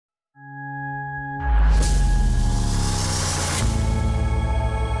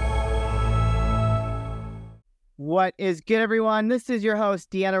What is good, everyone? This is your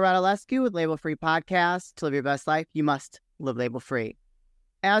host, Deanna Radulescu with Label Free Podcast. To live your best life, you must live label free.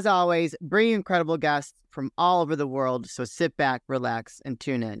 As always, bringing incredible guests from all over the world, so sit back, relax, and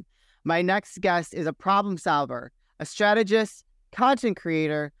tune in. My next guest is a problem solver, a strategist, content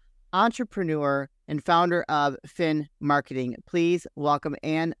creator, entrepreneur, and founder of Fin Marketing. Please welcome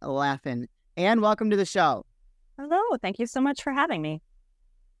Anne Laffin. Anne, welcome to the show. Hello. Thank you so much for having me.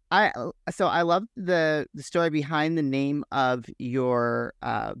 I love the story behind the name of your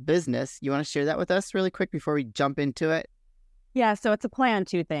business. You want to share that with us really quick before we jump into it? Yeah, so it's a play on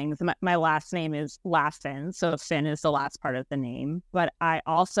two things. My last name is Laffin, so Fin is the last part of the name. But I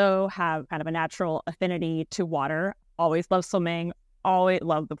also have kind of a natural affinity to water. Always love swimming. Always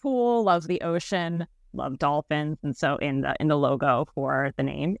love the pool. Love the ocean. Love dolphins. And so in the logo for the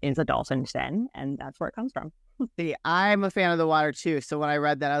name is a dolphin fin, and that's where it comes from. See, I'm a fan of the water too. So when I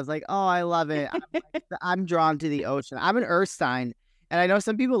read that, I was like, oh, I love it. I'm drawn to the ocean. I'm an earth sign. And I know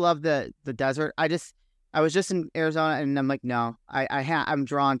some people love the desert. I was just in Arizona and I'm like, no, I'm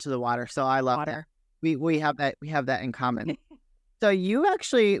drawn to the water. So I love water. That. We have that in common. So you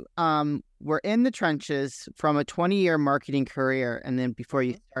actually were in the trenches from a 20-year marketing career. And then before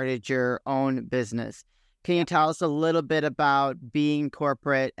you started your own business. Can you tell us a little bit about being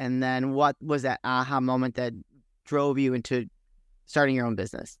corporate and then what was that aha moment that drove you into starting your own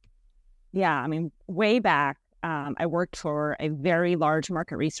business? Yeah, I mean, way back, I worked for a very large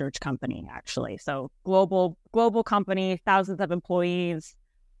market research company, actually. So global company, thousands of employees,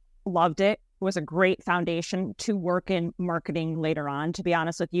 loved it. It was a great foundation to work in marketing later on, to be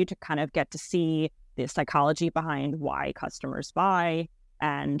honest with you, to kind of get to see the psychology behind why customers buy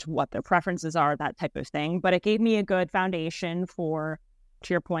and what their preferences are, that type of thing. But it gave me a good foundation for,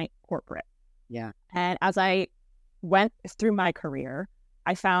 to your point, corporate. Yeah. And as I went through my career,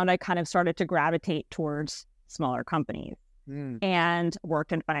 I found I kind of started to gravitate towards smaller companies and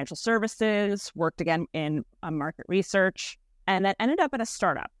worked in financial services, worked again in market research, and then ended up at a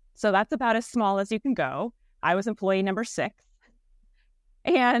startup. So that's about as small as you can go. I was employee number 6.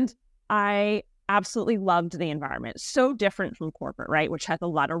 And I absolutely loved the environment. So different from corporate, right? Which has a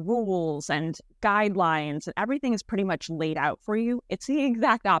lot of rules and guidelines and everything is pretty much laid out for you. It's the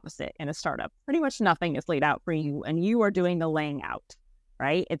exact opposite in a startup. Pretty much nothing is laid out for you and you are doing the laying out,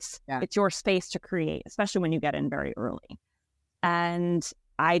 right? It's your space to create, especially when you get in very early. And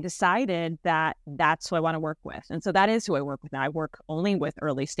I decided that that's who I want to work with. And so that is who I work with now. I work only with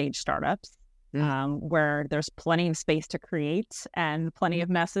early stage startups. Where there's plenty of space to create and plenty of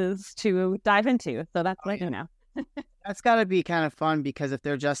messes to dive into. So that's what I do now. That's got to be kind of fun because if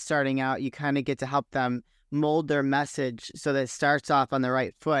they're just starting out, you kind of get to help them mold their message so that it starts off on the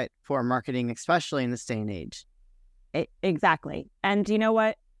right foot for marketing, especially in this day and age. Exactly. And you know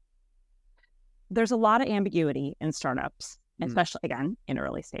what? There's a lot of ambiguity in startups, especially, again, in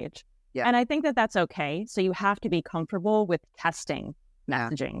early stage. Yeah. And I think that that's okay. So you have to be comfortable with testing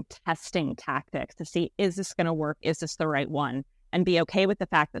messaging, testing tactics to see, is this going to work? Is this the right one? And be okay with the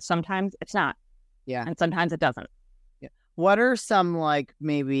fact that sometimes it's not. Yeah. And sometimes it doesn't. Yeah. What are some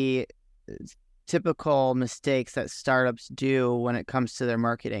maybe typical mistakes that startups do when it comes to their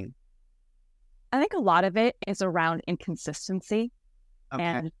marketing? I think a lot of it is around inconsistency.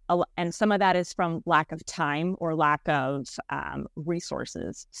 Okay. And some of that is from lack of time or lack of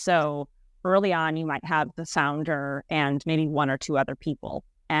resources. So early on, you might have the founder and maybe one or two other people,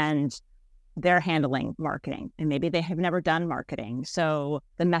 and they're handling marketing. And maybe they have never done marketing. So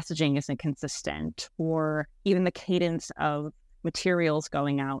the messaging isn't consistent, or even the cadence of materials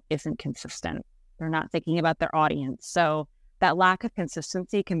going out isn't consistent. They're not thinking about their audience. So that lack of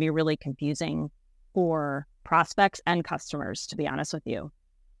consistency can be really confusing for prospects and customers, to be honest with you.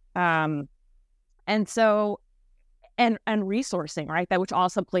 And so And resourcing, right? That which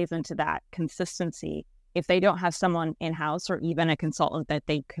also plays into that consistency. If they don't have someone in-house or even a consultant that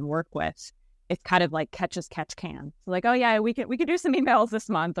they can work with, it's kind of like catch as catch can. So like, oh yeah, we could do some emails this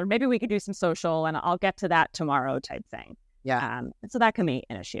month, or maybe we could do some social and I'll get to that tomorrow type thing. Yeah. So that can be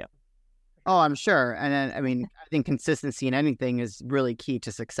an issue. Oh, I'm sure. And then, I think consistency in anything is really key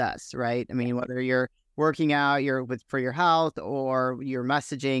to success, right? I mean, whether you're working out, for your health, or your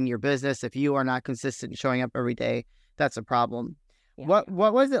messaging, your business, if you are not consistent showing up every day, that's a problem. Yeah.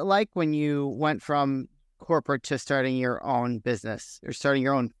 What was it like when you went from corporate to starting your own business or starting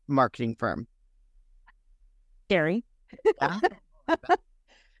your own marketing firm? Scary. Yeah.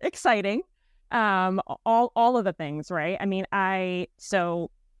 Exciting. All of the things, right? I mean,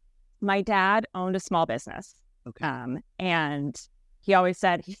 so my dad owned a small business. Okay. And he always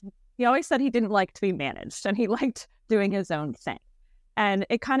said he didn't like to be managed and he liked doing his own thing. And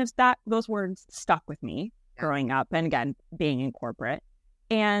it kind of those words stuck with me. growing up and again, being in corporate.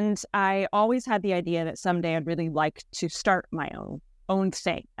 And I always had the idea that someday I'd really like to start my own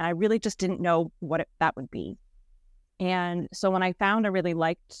thing. And I really just didn't know what that would be. And so when I found I really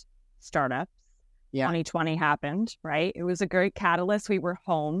liked startups, 2020 happened, right? It was a great catalyst. We were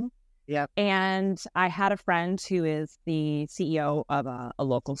home. Yeah. And I had a friend who is the CEO of a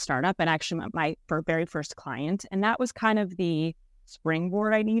local startup and actually my very first client. And that was kind of the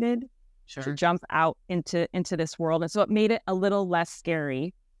springboard I needed to jump out into this world. And so it made it a little less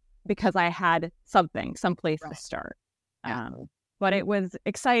scary because I had someplace to start. Yeah. But it was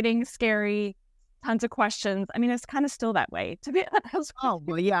exciting, scary, tons of questions. I mean, it's kind of still that way, to be honest. Oh,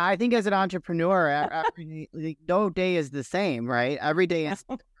 well, yeah. I think as an entrepreneur, no day is the same, right? Every day is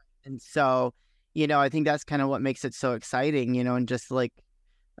different. And so, I think that's kind of what makes it so exciting, and just like,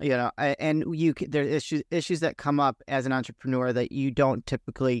 and there's issues that come up as an entrepreneur that you don't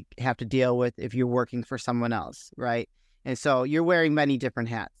typically have to deal with if you're working for someone else, right? And so you're wearing many different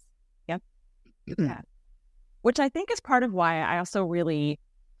hats. Yep. Yeah. Which I think is part of why I also really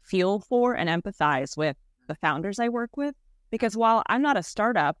feel for and empathize with the founders I work with. Because while I'm not a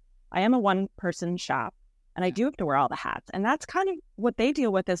startup, I am a one-person shop. And I do have to wear all the hats. And that's kind of what they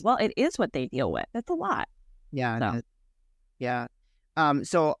deal with as well. It is what they deal with. That's a lot. Yeah. So. Yeah.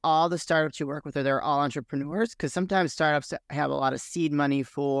 So all the startups you work with, they're all entrepreneurs? Because sometimes startups have a lot of seed money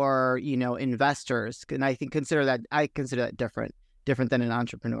for, investors. And I consider that different than an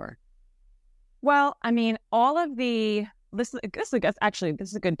entrepreneur. Well, I mean, this is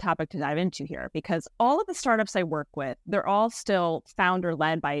a good topic to dive into here because all of the startups I work with, they're all still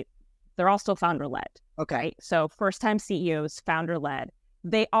founder-led. Okay. Right? So first-time CEOs, founder-led.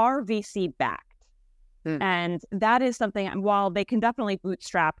 They are VC-backed. And that is something, while they can definitely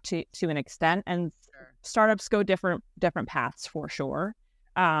bootstrap to an extent, and startups go different paths for sure.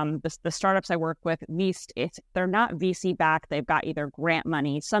 The startups I work with, at least they're not VC-backed. They've got either grant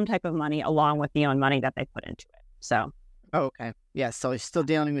money, some type of money, along with the own money that they put into it. So. Oh, okay. Yeah. So you're still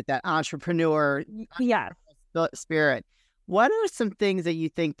dealing with that entrepreneur spirit. What are some things that you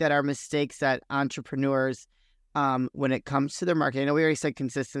think that are mistakes that entrepreneurs, when it comes to their marketing? I know we already said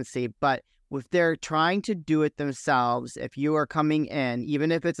consistency, but if they're trying to do it themselves, if you are coming in,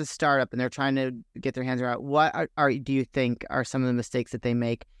 even if it's a startup and they're trying to get their hands around, what do you think are some of the mistakes that they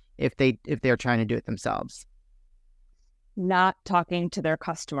make if they're trying to do it themselves? Not talking to their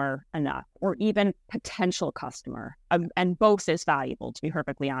customer enough, or even potential customer, and both is valuable, to be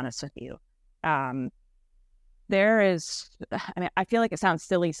perfectly honest with you. I feel like it sounds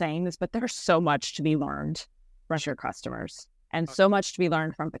silly saying this, but there's so much to be learned from your customers and so much to be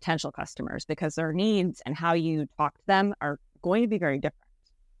learned from potential customers because their needs and how you talk to them are going to be very different.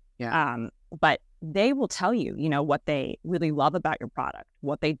 Yeah. But they will tell you, what they really love about your product,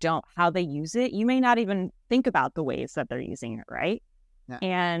 what they don't, how they use it. You may not even think about the ways that they're using it, right? Yeah.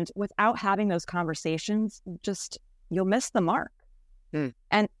 And without having those conversations, you'll miss the mark.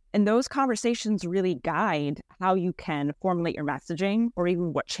 And those conversations really guide how you can formulate your messaging or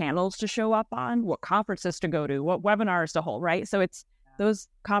even what channels to show up on, what conferences to go to, what webinars to hold, right? So those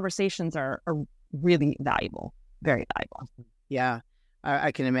conversations are really valuable, very valuable. Yeah,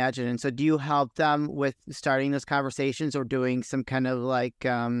 I can imagine. And so do you help them with starting those conversations or doing some kind of like,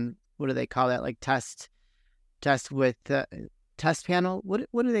 what do they call that? Like test with test panel? What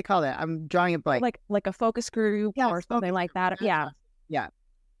do they call that? I'm drawing a blank. Like a focus group or something like that. Yeah. Yeah.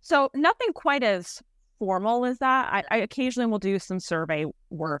 So nothing quite as formal as that. I occasionally will do some survey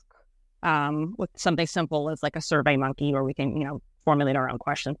work with something simple as like a Survey Monkey where we can, formulate our own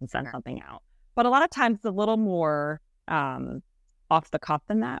questions and send something out. But a lot of times it's a little more off the cuff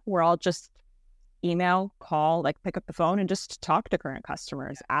than that, where I'll just email, call, like pick up the phone and just talk to current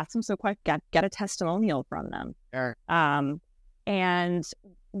customers, ask them get a testimonial from them. Sure. And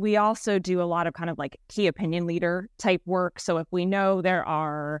we also do a lot of kind of like key opinion leader type work. So if we know there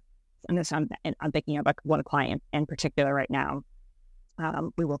are, and this I'm thinking of one client in particular right now,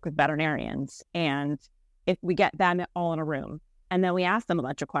 we work with veterinarians, and if we get them all in a room and then we ask them a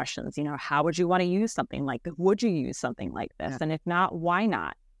bunch of questions, how would you want to use something like this? Would you use something like this? Yeah. And if not, why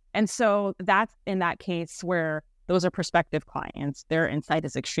not? And so that's in that case where those are prospective clients, their insight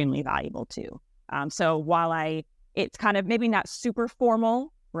is extremely valuable too. So while it's kind of maybe not super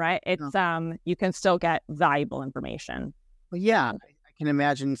formal, right? It's you can still get valuable information. Well, yeah, I can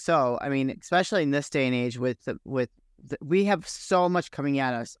imagine. So, I mean, especially in this day and age, we have so much coming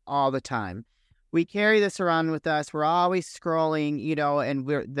at us all the time. We carry this around with us. We're always scrolling,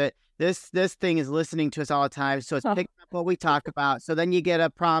 and this thing is listening to us all the time. So it's picking up what we talk about. So then you get a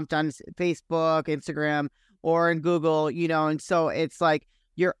prompt on Facebook, Instagram, or in Google, and so it's like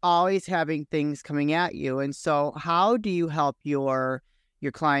you're always having things coming at you. And so how do you help your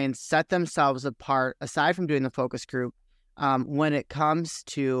clients set themselves apart, aside from doing the focus group, when it comes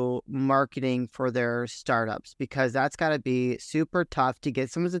to marketing for their startups? Because that's got to be super tough to get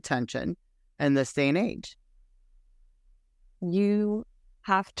someone's attention in this day and age. You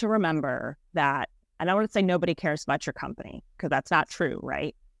have to remember that, and I don't want to say nobody cares about your company, because that's not true,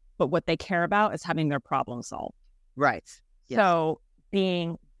 right? But what they care about is having their problem solved. Right. Yes. So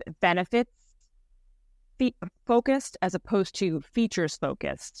being benefits focused as opposed to features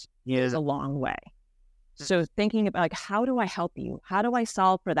focused is a long way. So thinking about, like, how do I help you? How do I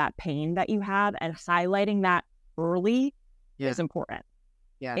solve for that pain that you have? And highlighting that early is important.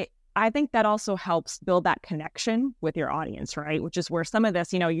 Yeah. I think that also helps build that connection with your audience, right? Which is where some of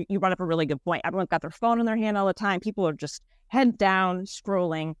this, you brought up a really good point. Everyone's got their phone in their hand all the time. People are just head down,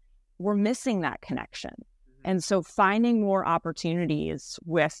 scrolling. We're missing that connection. And so finding more opportunities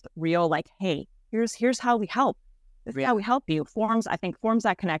with real, like, hey, here's how we help. This is how we help you. Forms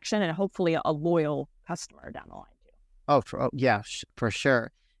that connection, and hopefully a loyal customer down the line too. For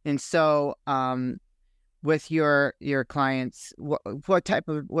sure. And so, with your clients, what type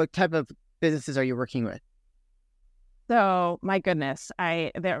of businesses are you working with? So my goodness,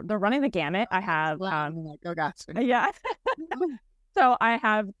 they're running the gamut. I have yeah. So I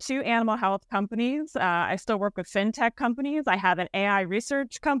have 2 animal health companies. I still work with fintech companies. I have an AI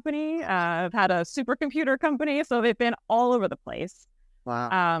research company. I've had a supercomputer company. So they've been all over the place.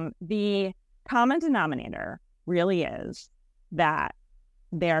 Wow. The common denominator really is that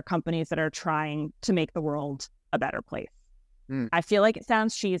they are companies that are trying to make the world a better place. I feel like it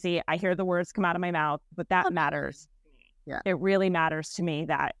sounds cheesy. I hear the words come out of my mouth, but that matters. Yeah. It really matters to me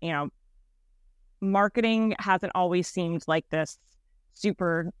that, marketing hasn't always seemed like this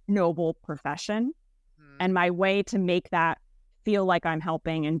super noble profession. And my way to make that feel like I'm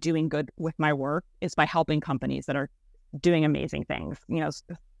helping and doing good with my work is by helping companies that are doing amazing things,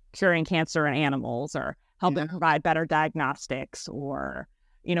 curing cancer in animals, or helping provide better diagnostics, or,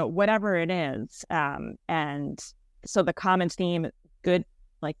 whatever it is. And so the common theme, good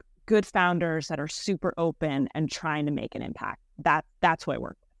founders that are super open and trying to make an impact. That's what I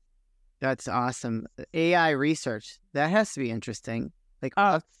work with. That's awesome. AI research, that has to be interesting. Like,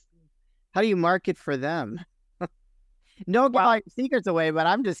 how do you market for them? No, give secrets away, but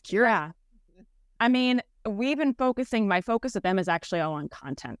I'm just curious. Yeah. I mean, my focus with them is actually all on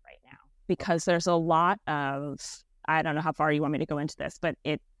content right now, because there's a lot of, I don't know how far you want me to go into this, but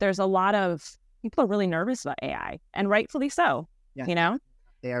there's a lot of people are really nervous about AI, and rightfully so. Yeah.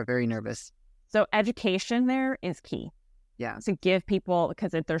 They are very nervous. So education there is key. Yeah. To give people,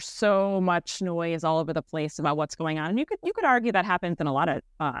 because there's so much noise all over the place about what's going on. And you could argue that happens in a lot of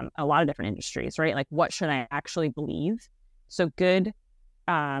different industries, right? Like, what should I actually believe? So good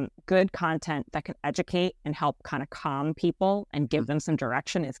content that can educate and help kind of calm people and give them some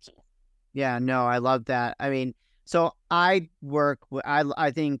direction is key. Yeah, no, I love that. I mean, so I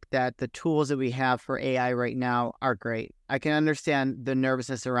think that the tools that we have for AI right now are great. I can understand the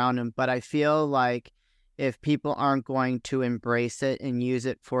nervousness around them, but I feel like if people aren't going to embrace it and use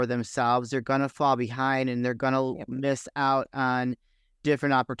it for themselves, they're going to fall behind, and they're going to miss out on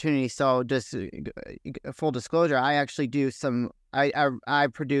different opportunities. So just full disclosure, I actually do I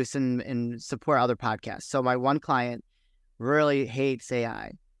produce and support other podcasts. So my one client really hates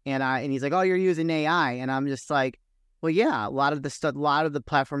AI, and he's like, "Oh, you're using AI," and I'm just like, "Well, yeah, a lot of the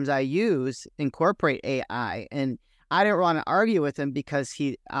platforms I use incorporate AI," and I didn't want to argue with him because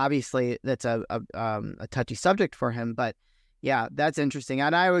that's a touchy subject for him. But yeah, that's interesting.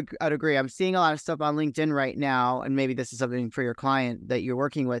 And I'd agree. I'm seeing a lot of stuff on LinkedIn right now, and maybe this is something for your client that you're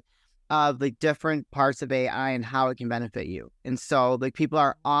working with, of the different parts of AI and how it can benefit you. And so people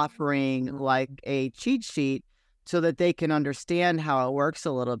are offering like a cheat sheet so that they can understand how it works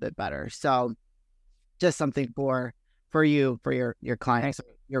a little bit better. So just something for you, for your clients,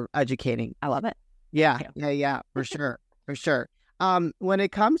 you're educating. I love it. Yeah, for sure. When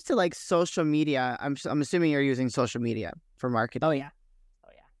it comes to like social media, I'm assuming you're using social media for marketing. Oh yeah.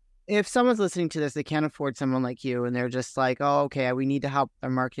 If someone's listening to this, they can't afford someone like you, and they're just like, "Oh, okay, we need to help their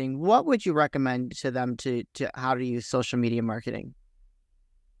marketing." What would you recommend to them to how to use social media marketing?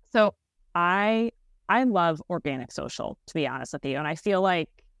 So I love organic social, to be honest with you, and I feel like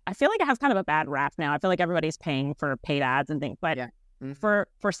it has kind of a bad rap now. I feel like everybody's paying for paid ads and things, but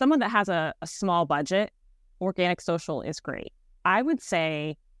for someone that has a small budget, organic social is great. I would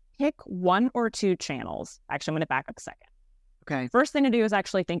say pick 1 or 2 channels. Actually, I'm going to back up a second. Okay. First thing to do is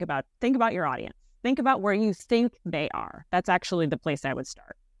actually think about your audience. Think about where you think they are. That's actually the place I would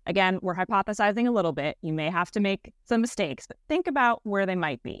start. again, we're hypothesizing a little bit. You may have to make some mistakes, but think about where they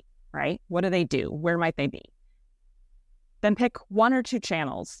might be, right? What do they do? Where might they be? Then pick 1 or 2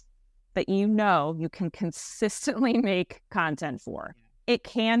 channels that you know you can consistently make content for. It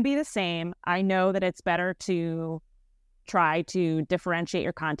can be the same. I know that it's better to try to differentiate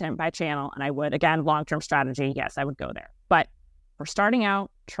your content by channel. And I would, again, long-term strategy, yes, I would go there. But for starting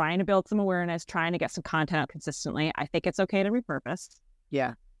out, trying to build some awareness, trying to get some content out consistently, I think it's okay to repurpose.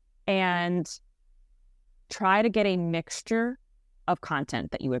 Yeah. And try to get a mixture of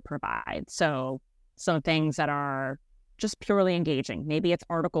content that you would provide. So some things that are just purely engaging. Maybe it's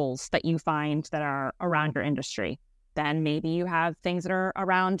articles that you find that are around your industry. Then maybe you have things that are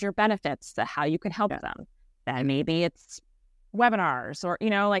around your benefits, that how you can help them. Then maybe it's webinars, or,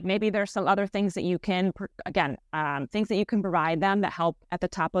 like maybe there's some other things that you can, things that you can provide them that help at the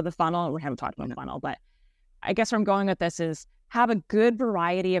top of the funnel. We haven't talked about funnel, but I guess where I'm going with this is have a good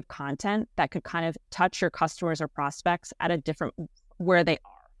variety of content that could kind of touch your customers or prospects at a different, where they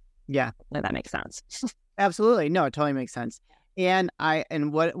are. Yeah. If that makes sense. Absolutely. No, it totally makes sense. And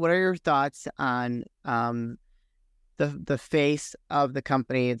what are your thoughts on the face of the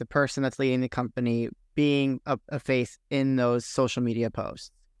company, the person that's leading the company, being a face in those social media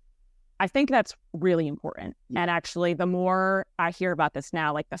posts? I think that's really important. And actually, the more I hear about this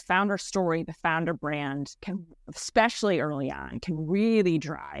now, like the founder story, the founder brand can, especially early on, can really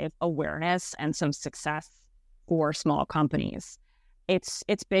drive awareness and some success for small companies. It's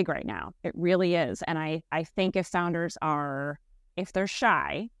big right now. It really is. And I think if founders if they're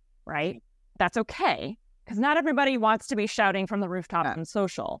shy, right, that's okay. Because not everybody wants to be shouting from the rooftops on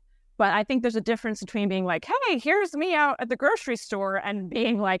social. But I think there's a difference between being like, hey, here's me out at the grocery store, and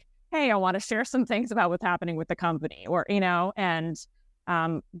being like, hey, I want to share some things about what's happening with the company, or, and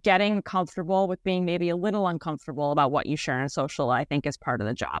getting comfortable with being maybe a little uncomfortable about what you share on social, I think is part of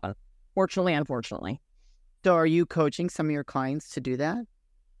the job. Unfortunately. So are you coaching some of your clients to do that?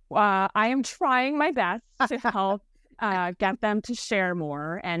 I am trying my best to help get them to share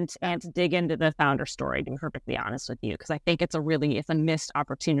more and to dig into the founder story, to be perfectly honest with you, because I think it's a missed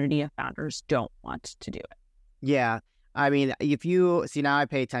opportunity if founders don't want to do it. Yeah. I mean, if you see, now I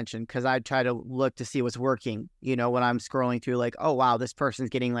pay attention because I try to look to see what's working, when I'm scrolling through, like, oh, wow, this person's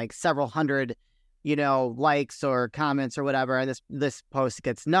getting like several hundred, likes or comments or whatever. And this post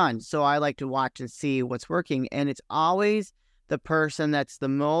gets none. So I like to watch and see what's working. And it's always the person that's the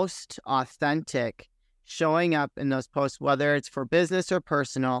most authentic showing up in those posts, whether it's for business or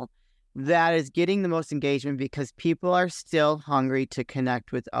personal, that is getting the most engagement because people are still hungry to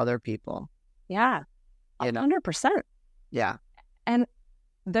connect with other people. Yeah, 100%. Yeah. And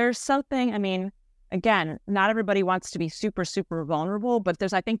there's something, I mean, again, not everybody wants to be super, super vulnerable, but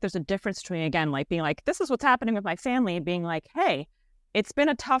I think there's a difference between, again, like being like, this is what's happening with my family, and being like, hey, it's been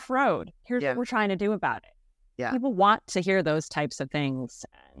a tough road. Here's what we're trying to do about it. Yeah. People want to hear those types of things.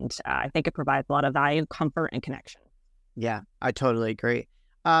 And I think it provides a lot of value, comfort, and connection. Yeah, I totally agree.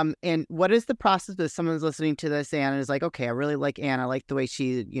 And what is the process if someone's listening to this and is like, okay, I really like Ann. I like the way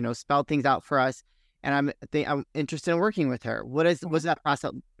she, spelled things out for us. And I'm interested in working with her. What's that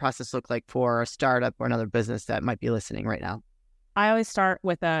process look like for a startup or another business that might be listening right now? I always start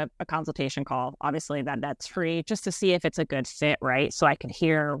with a consultation call. Obviously, that's free, just to see if it's a good fit, right? So I can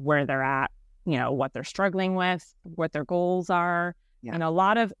hear where they're at, what they're struggling with, what their goals are. Yeah. And a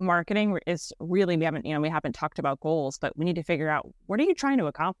lot of marketing is really, we haven't talked about goals, but we need to figure out, what are you trying to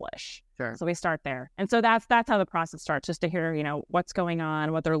accomplish? Sure. So we start there. And so that's how the process starts, just to hear, what's going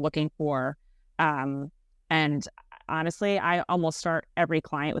on, what they're looking for. And honestly, I almost start every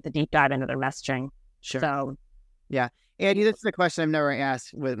client with a deep dive into their messaging. Sure. So, yeah. Andy, this is a question I've never asked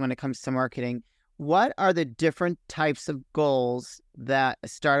when it comes to marketing. What are the different types of goals that a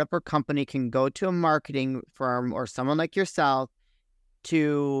startup or company can go to a marketing firm or someone like yourself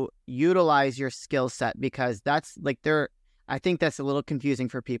to utilize your skill set? Because that's like I think that's a little confusing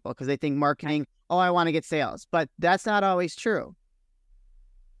for people because they think marketing, I want to get sales, but that's not always true.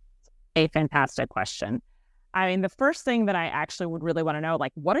 A fantastic question. I mean, the first thing that I actually would really want to know,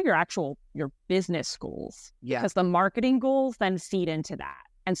 like, what are your business goals? Yeah. Because the marketing goals then feed into that.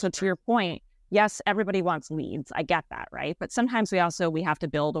 And so to your point, yes, everybody wants leads. I get that, right? But sometimes we have to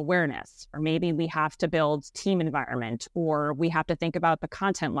build awareness, or maybe we have to build team environment, or we have to think about the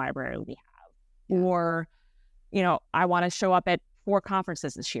content library we have, or, I want to show up at 4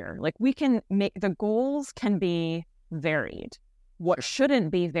 conferences this year. Like, the goals can be varied. What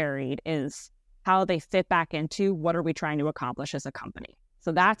shouldn't be varied is how they fit back into what are we trying to accomplish as a company.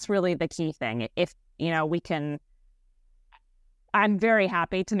 So that's really the key thing. If, I'm very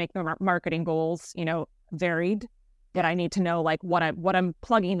happy to make the marketing goals, varied. but I need to know like what I'm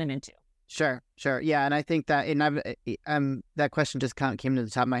plugging them into. Sure. Yeah. And I think that, that question just kind of came to the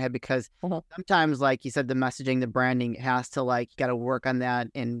top of my head because sometimes, like you said, the messaging, the branding has to you got to work on that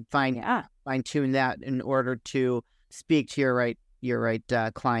and fine tune that in order to speak to your right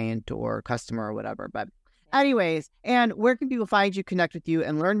client or customer or whatever. But anyways, and where can people find you, connect with you,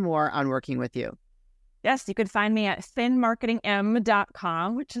 and learn more on working with you? Yes, you can find me at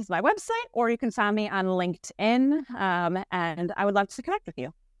thinmarketingm.com, which is my website, or you can find me on LinkedIn, and I would love to connect with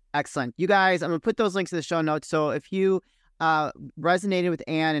you. Excellent. You guys, I'm going to put those links in the show notes. So if you resonated with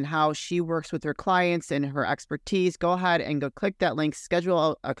Ann and how she works with her clients and her expertise, go ahead and go click that link,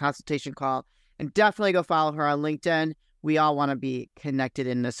 schedule a consultation call, and definitely go follow her on LinkedIn. We all want to be connected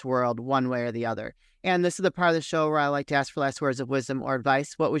in this world one way or the other. And this is the part of the show where I like to ask for last words of wisdom or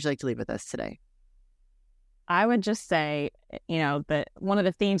advice. What would you like to leave with us today? I would just say, that one of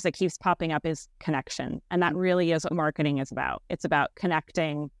the themes that keeps popping up is connection. And that really is what marketing is about. It's about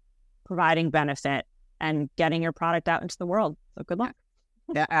connecting, providing benefit, and getting your product out into the world. So good luck.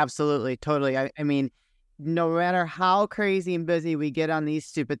 Yeah, absolutely. Totally. I mean, no matter how crazy and busy we get on these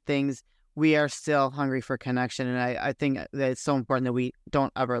stupid things, we are still hungry for connection. And I think that it's so important that we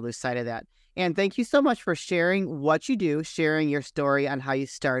don't ever lose sight of that. And thank you so much for sharing what you do, sharing your story on how you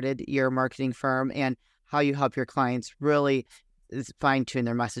started your marketing firm and how you help your clients really fine-tune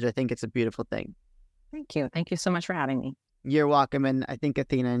their message. I think it's a beautiful thing. Thank you. Thank you so much for having me. You're welcome. And I think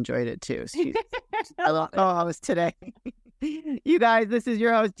Athena enjoyed it too. I love co-host today. You guys, this is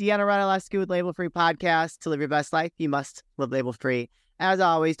your host, Deanna Radulescu with Label Free Podcast. To live your best life, you must live label free. As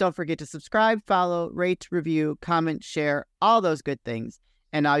always, don't forget to subscribe, follow, rate, review, comment, share, all those good things.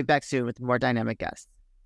 And I'll be back soon with more dynamic guests.